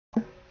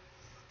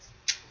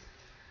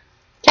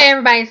Hey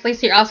everybody, it's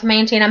Lisa, your awesome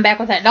auntie, and I'm back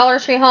with that Dollar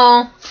Tree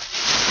haul.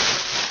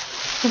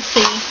 Let's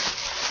see.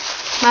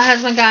 My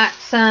husband got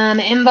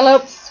some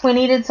envelopes. We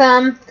needed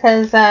some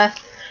because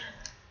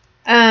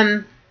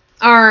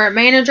our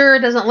manager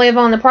doesn't live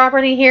on the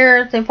property here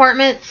at the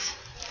apartments.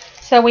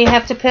 So we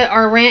have to put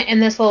our rent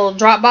in this little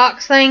drop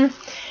box thing.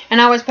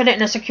 And I always put it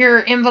in a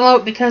secure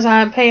envelope because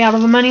I pay out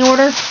of a money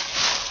order.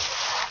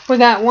 We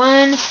got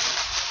 1,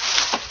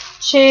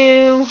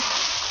 2,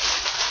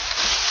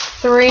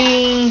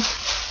 3,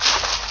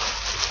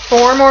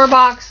 4 more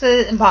bottles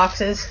of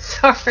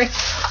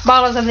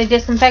the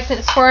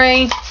disinfectant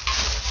spray.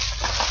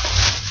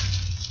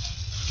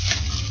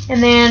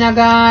 And then I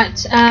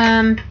got,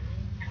 oh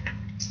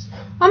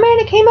man,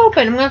 it came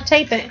open. I'm going to have to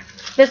tape it.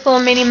 This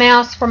little Minnie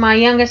Mouse for my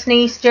youngest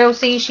niece,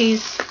 Josie.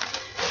 She's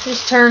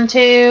just turned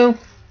 2.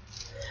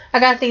 I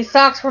got these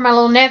socks for my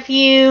little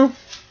nephew.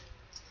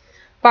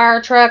 Fire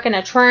truck and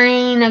a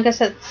train. I guess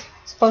it's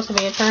supposed to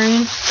be a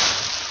train.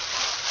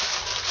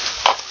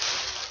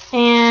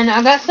 And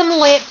I got some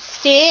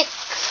lipstick.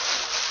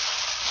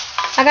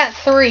 I got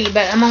 3,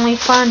 but I'm only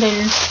finding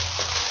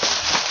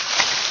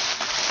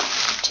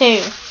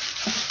 2.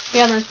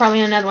 The other one's probably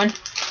another one.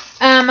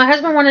 My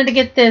husband wanted to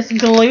get this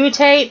glue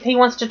tape. He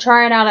wants to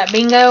try it out at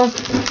bingo.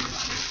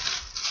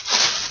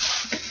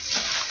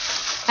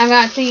 I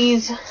got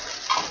these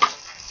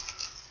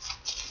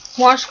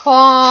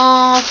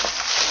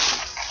washcloths.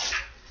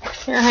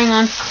 Here, hang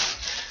on.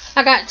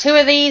 I got 2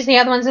 of these. The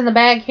other one's in the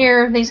bag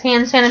here. These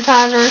hand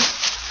sanitizers.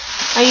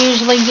 I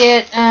usually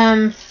get,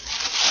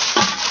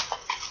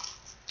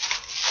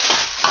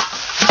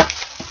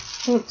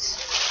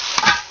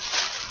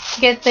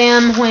 get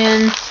them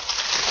when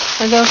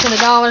I go to the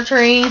Dollar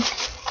Tree.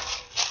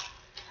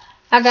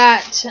 I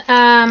got,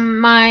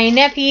 my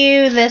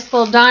nephew this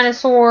little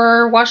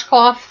dinosaur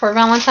washcloth for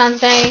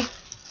Valentine's Day.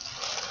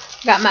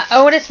 Got my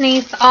oldest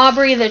niece,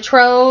 Aubrey, the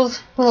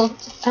Trolls little,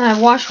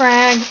 wash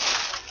rag.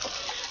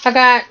 I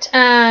got,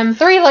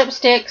 3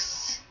 lipsticks.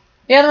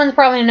 The other one's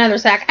probably another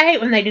sack. I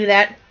hate when they do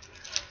that.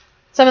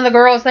 Some of the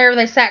girls there,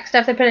 they sack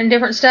stuff, they put in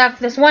different stuff.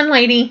 This one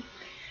lady,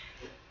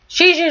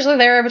 she's usually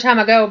there every time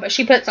I go, but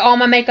she puts all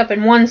my makeup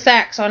in one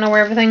sack so I know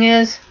where everything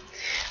is.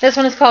 This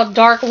one is called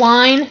Dark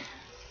Wine.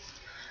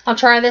 I'll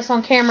try this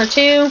on camera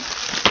too.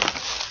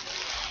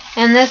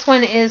 And this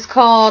one is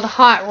called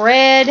Hot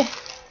Red.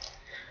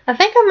 I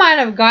think I might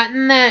have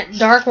gotten that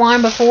Dark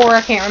Wine before.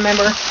 I can't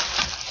remember.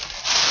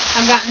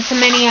 I've gotten so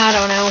many, I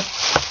don't know.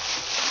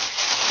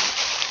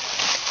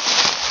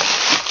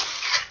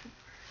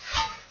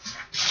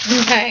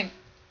 Okay.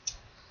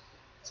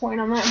 Let's wait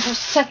on that for a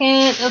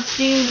second. Let's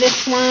do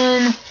this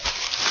one.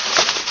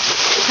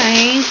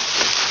 Okay.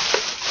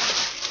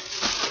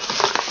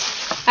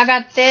 I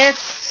got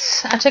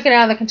this. I took it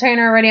out of the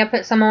container already. I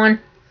put some on.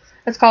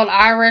 It's called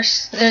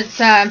Irish. It's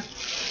the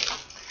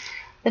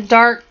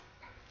dark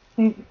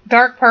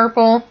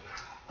purple.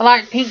 I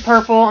like pink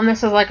purple, and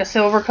this is like a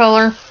silver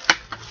color.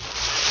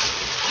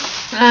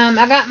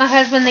 I got my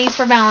husband these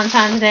for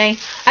Valentine's Day.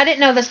 I didn't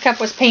know this cup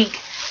was pink.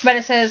 But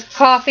it says,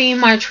 Coffee,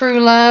 My True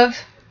Love.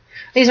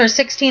 These are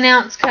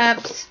 16-ounce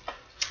cups.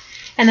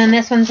 And then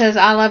this one says,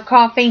 I Love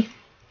Coffee.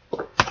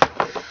 My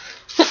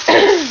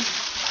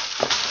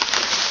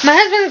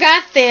husband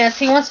got this.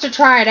 He wants to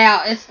try it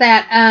out. It's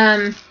that,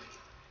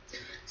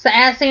 it's the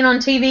as seen on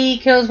TV,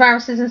 kills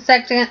viruses in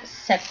seconds.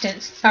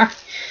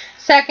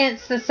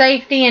 The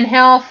safety and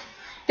health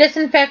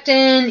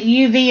disinfectant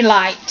UV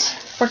light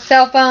for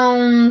cell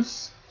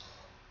phones,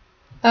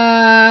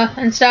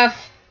 and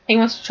stuff. He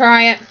wants to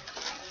try it.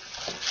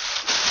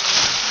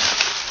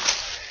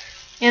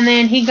 And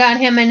then he got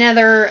him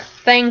another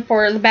thing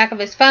for the back of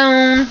his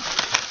phone.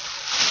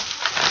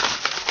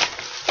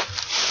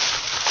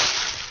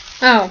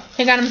 Oh,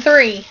 he got him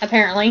 3,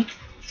 apparently.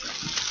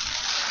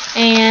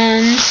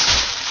 And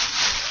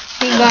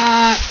he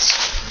got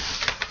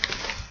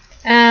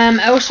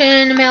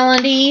Ocean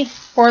Melody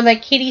for the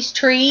kitty's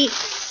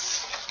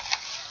treats.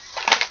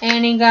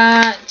 And he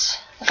got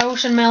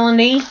Ocean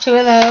Melody, 2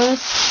 of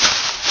those.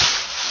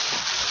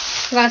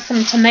 Got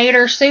some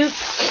tomato soup.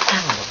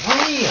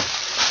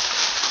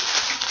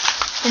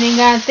 And he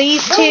got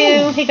these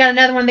 2. He got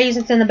another one of these.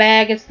 It's in the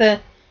bag. It's the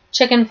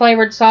chicken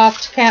flavored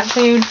soft cat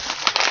food.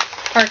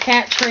 Or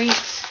cat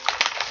treats.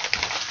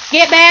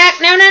 Get back.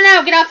 No.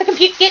 Get off the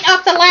computer. Get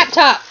off the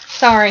laptop.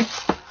 Sorry.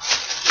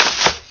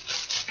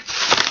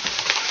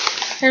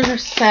 Here's our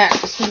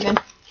stacks even.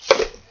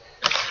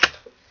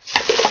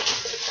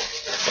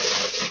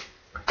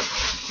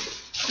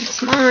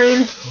 It's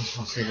mine.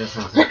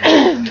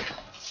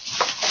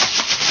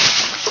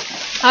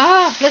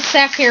 Ah, this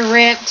sack here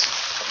ripped.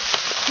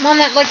 I'm on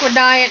that liquid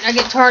diet. I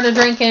get tired of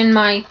drinking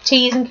my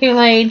teas and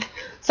Kool-Aid.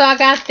 So I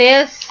got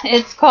this.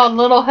 It's called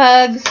Little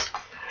Hugs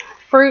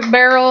Fruit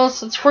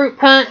Barrels. It's fruit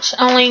punch.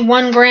 Only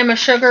 1 gram of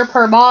sugar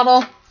per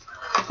bottle.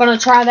 Gonna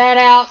try that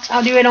out.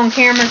 I'll do it on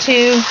camera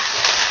too.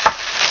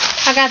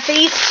 I got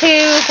these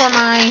 2 for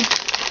my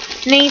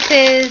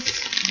nieces.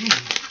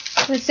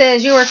 It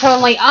says, you are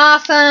totally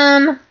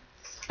awesome.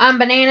 I'm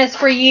bananas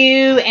for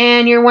you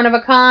and you're one of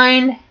a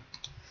kind.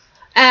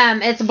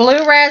 It's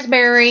blue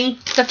raspberry,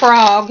 the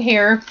frog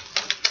here.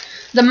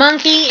 The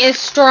monkey is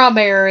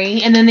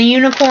strawberry, and then the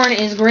unicorn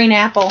is green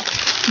apple.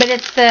 But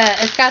it's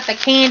got the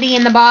candy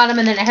in the bottom,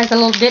 and then it has a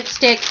little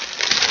dipstick.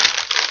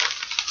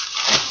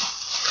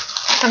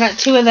 I got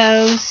 2 of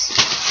those.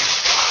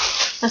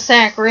 A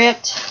sack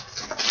ripped.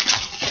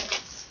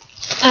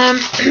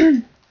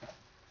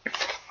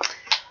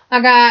 I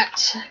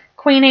got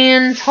Queen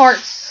Anne's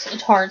hearts.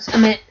 I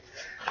meant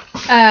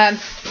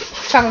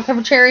chocolate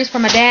covered cherries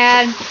from my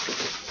dad.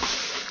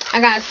 I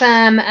got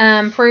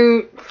some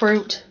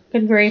fruit.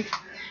 Good grief.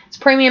 It's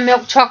premium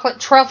milk chocolate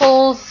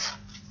truffles.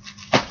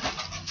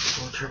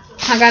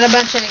 I got a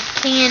bunch of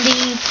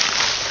candy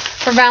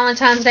for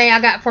Valentine's Day. I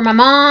got for my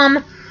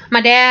mom, my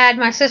dad,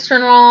 my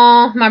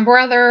sister-in-law, my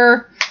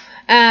brother,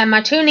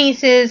 my 2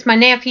 nieces, my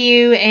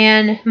nephew,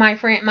 and my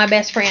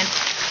best friend.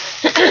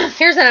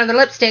 Here's another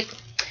lipstick.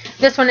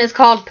 This one is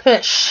called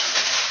Push.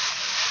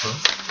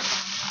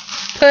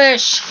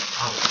 Push.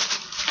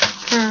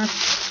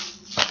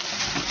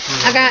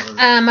 I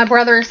got my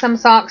brother some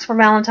socks for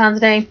Valentine's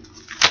Day.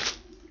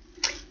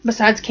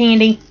 Besides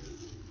candy.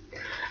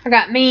 I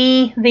got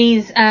me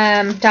these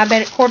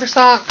diabetic quarter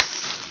socks.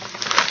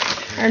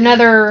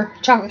 Another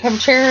chocolate covered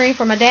cherry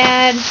for my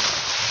dad.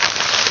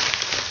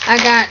 I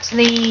got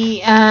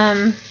the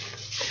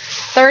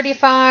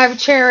 35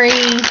 cherry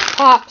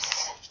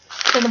pops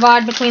to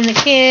divide between the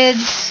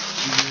kids.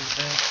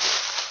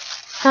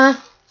 Huh?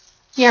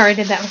 Yeah, I already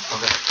did that one.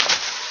 Okay.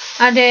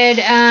 I did,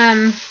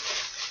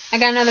 I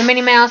got another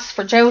Minnie Mouse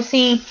for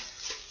Josie.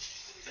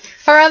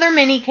 Her other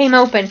Minnie came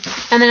open.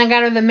 And then I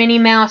got her the Minnie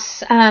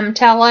Mouse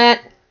towelette.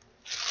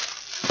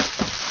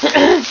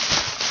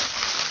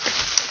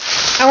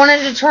 I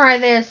wanted to try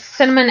this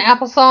cinnamon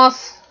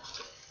applesauce.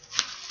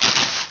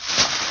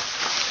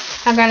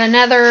 I got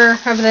another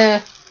of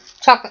the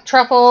chocolate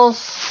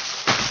truffles.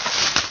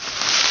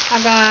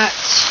 I got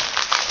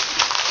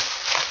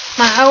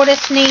my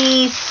oldest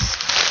niece.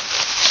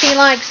 She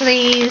likes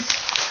these.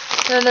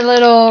 They're the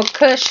little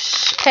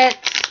Kush Pet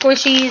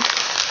Squishies.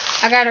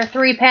 I got her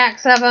 3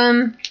 packs of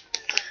them.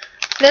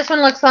 This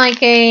one looks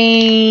like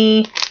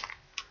a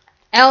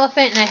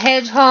elephant and a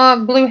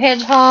hedgehog, blue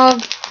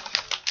hedgehog.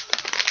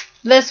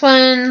 This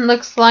one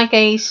looks like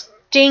a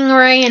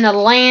stingray and a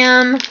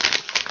lamb.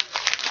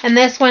 And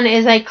this one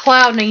is a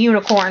cloud and a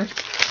unicorn.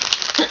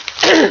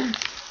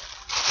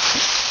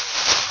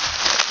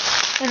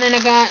 And then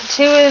I got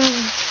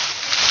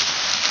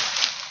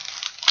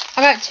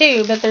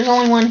 2, but there's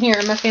only one here.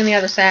 It must be in the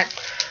other sack.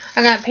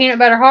 I got peanut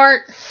butter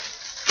heart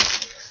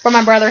for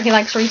my brother. He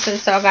likes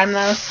Reese's, so I got him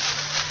those.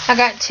 I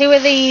got 2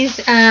 of these.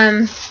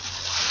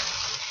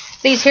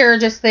 These here are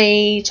just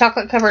the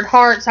chocolate covered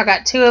hearts. I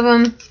got 2 of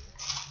them.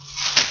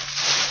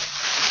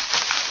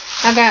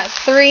 I got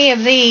 3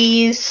 of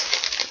these.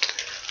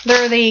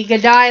 They're the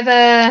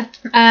Godiva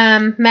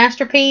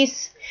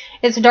Masterpiece.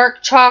 It's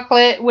dark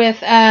chocolate with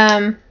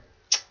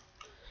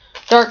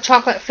dark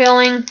chocolate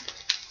filling.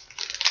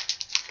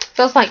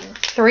 Feels like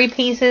 3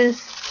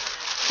 pieces.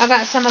 I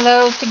got some of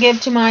those to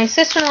give to my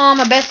sister-in-law,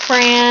 my best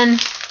friend.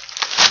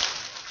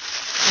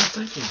 Oh,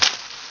 thank you.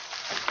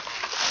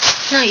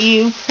 Not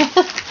you.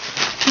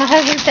 My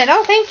husband said,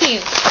 "Oh, thank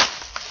you."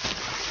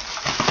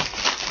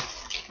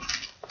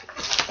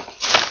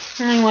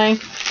 Anyway,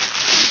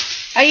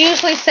 I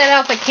usually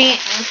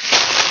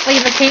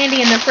leave the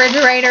candy in the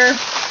refrigerator,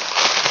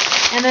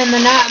 and then the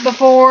night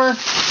before,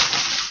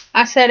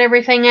 I set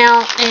everything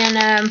out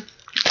and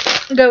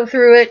go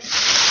through it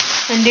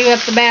and do up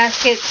the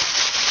baskets.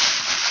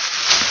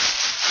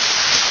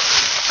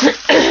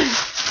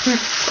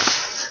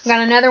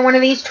 Got another one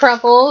of these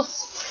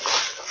truffles.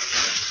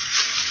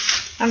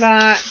 I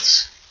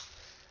got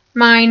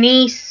my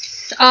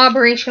niece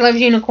Aubrey. She loves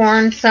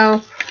unicorns,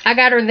 so I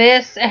got her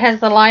this. It has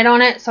the light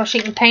on it, so she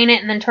can paint it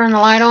and then turn the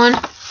light on.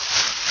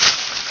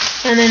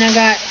 And then I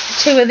got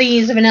 2 of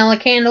these vanilla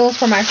candles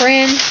for my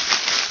friend.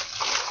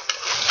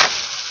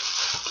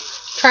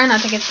 Try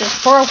not to get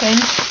this broken.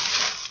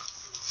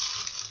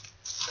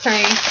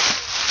 Okay.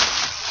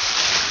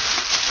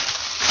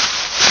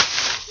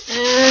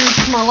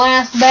 And my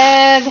last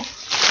bag.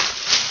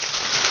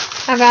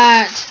 I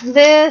got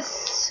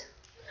this.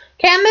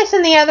 Okay, I'm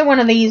missing the other one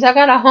of these. I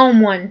got a home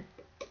one.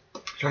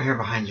 It's right here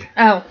behind you.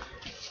 Oh.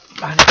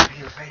 Right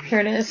here, baby. Here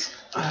it is.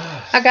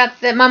 I got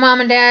that. My mom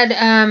and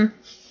dad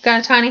got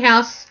a tiny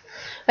house.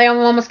 They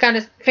almost got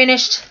it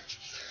finished.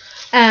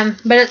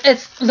 But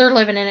they're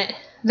living in it.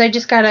 They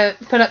just got to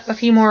put up a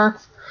few more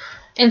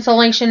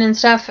insulation and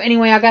stuff.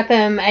 Anyway, I got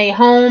them a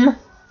home.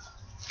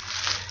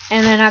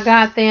 And then I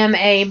got them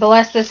a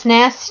Bless This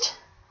Nest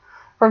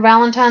for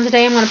Valentine's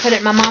Day. I'm going to put it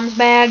in my mom's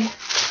bag.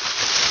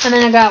 And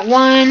then I got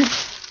 1,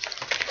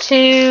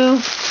 2,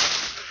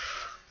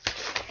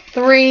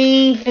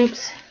 3.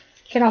 Oops.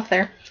 Get off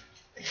there.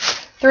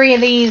 3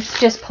 of these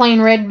just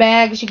plain red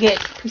bags. You get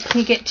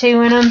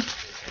 2 in them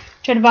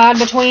to divide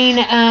between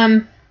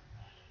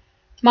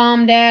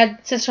mom, dad,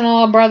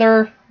 sister-in-law,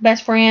 brother,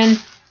 best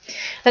friend.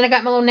 Then I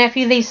got my little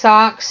nephew these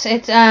socks.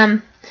 It's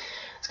got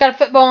got a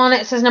football on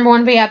it. It says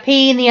 #1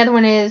 VIP. And the other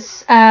one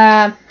is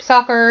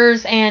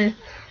soccer's and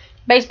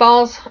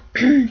baseballs.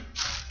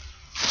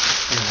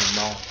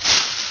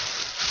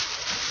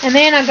 And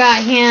then I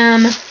got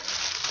him,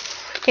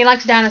 he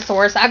likes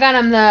dinosaurs. I got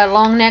him the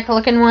long neck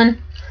looking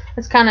one.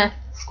 It's kind of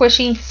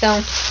squishy,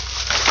 so.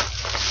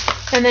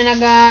 And then I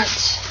got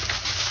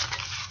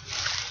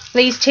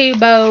these 2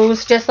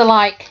 bows, just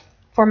alike,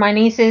 for my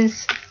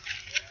nieces.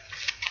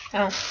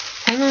 Oh,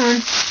 hang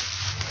on.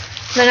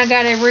 Then I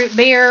got a root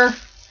beer.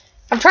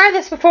 I've tried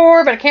this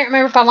before, but I can't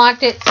remember if I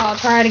liked it, so I'll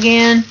try it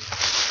again.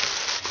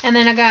 And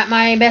then I got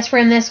my best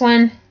friend this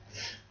one.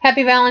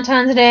 Happy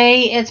Valentine's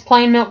Day. It's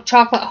plain milk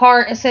chocolate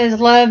heart. It says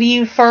love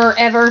you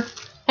forever.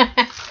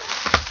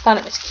 Thought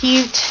it was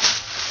cute.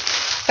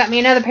 Got me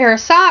another pair of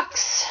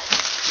socks.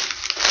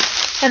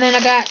 And then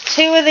I got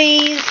 2 of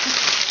these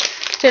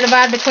to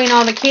divide between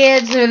all the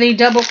kids. They're the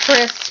double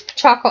crisp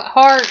chocolate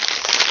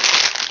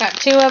hearts. Got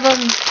 2 of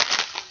them.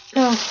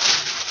 Oh.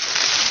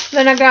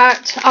 Then I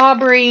got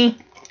Aubrey.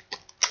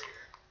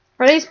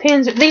 Are these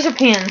pins? These are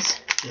pins.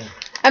 Yeah.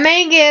 I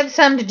may give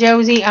some to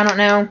Josie. I don't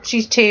know.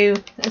 She's 2.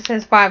 It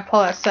says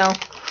 5+, so.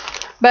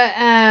 But,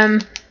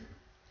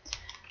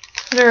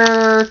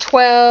 they're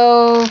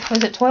 12.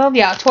 Was it 12?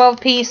 Yeah,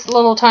 12-piece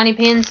little tiny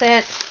pin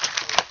set.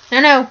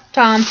 I know,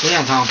 Tom.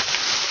 Yeah, Tom.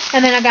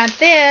 And then I got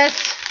this.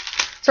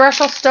 It's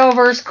Russell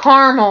Stover's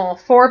Caramel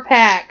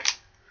 4-pack.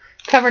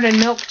 Covered in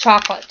milk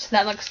chocolate.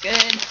 That looks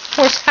good.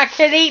 Wish I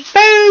could eat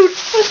food.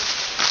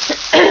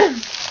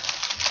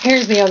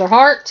 Here's the other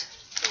heart.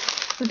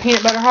 The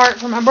peanut butter heart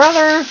for my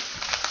brother.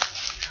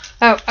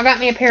 Oh, I got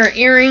me a pair of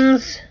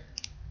earrings.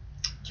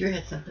 You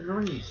had something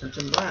on you,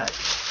 something black.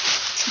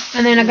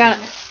 And then I got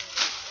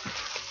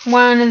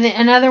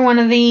another one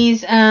of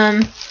these,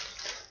 the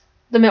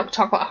milk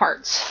chocolate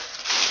hearts.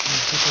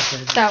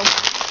 So,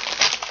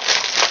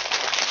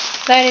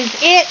 that is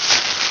it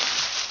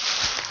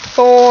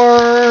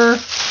for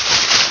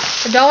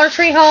the Dollar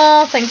Tree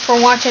haul. Thanks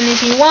for watching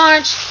if you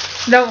watched.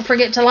 Don't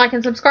forget to like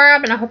and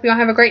subscribe, and I hope you all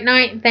have a great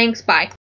night. Thanks, bye.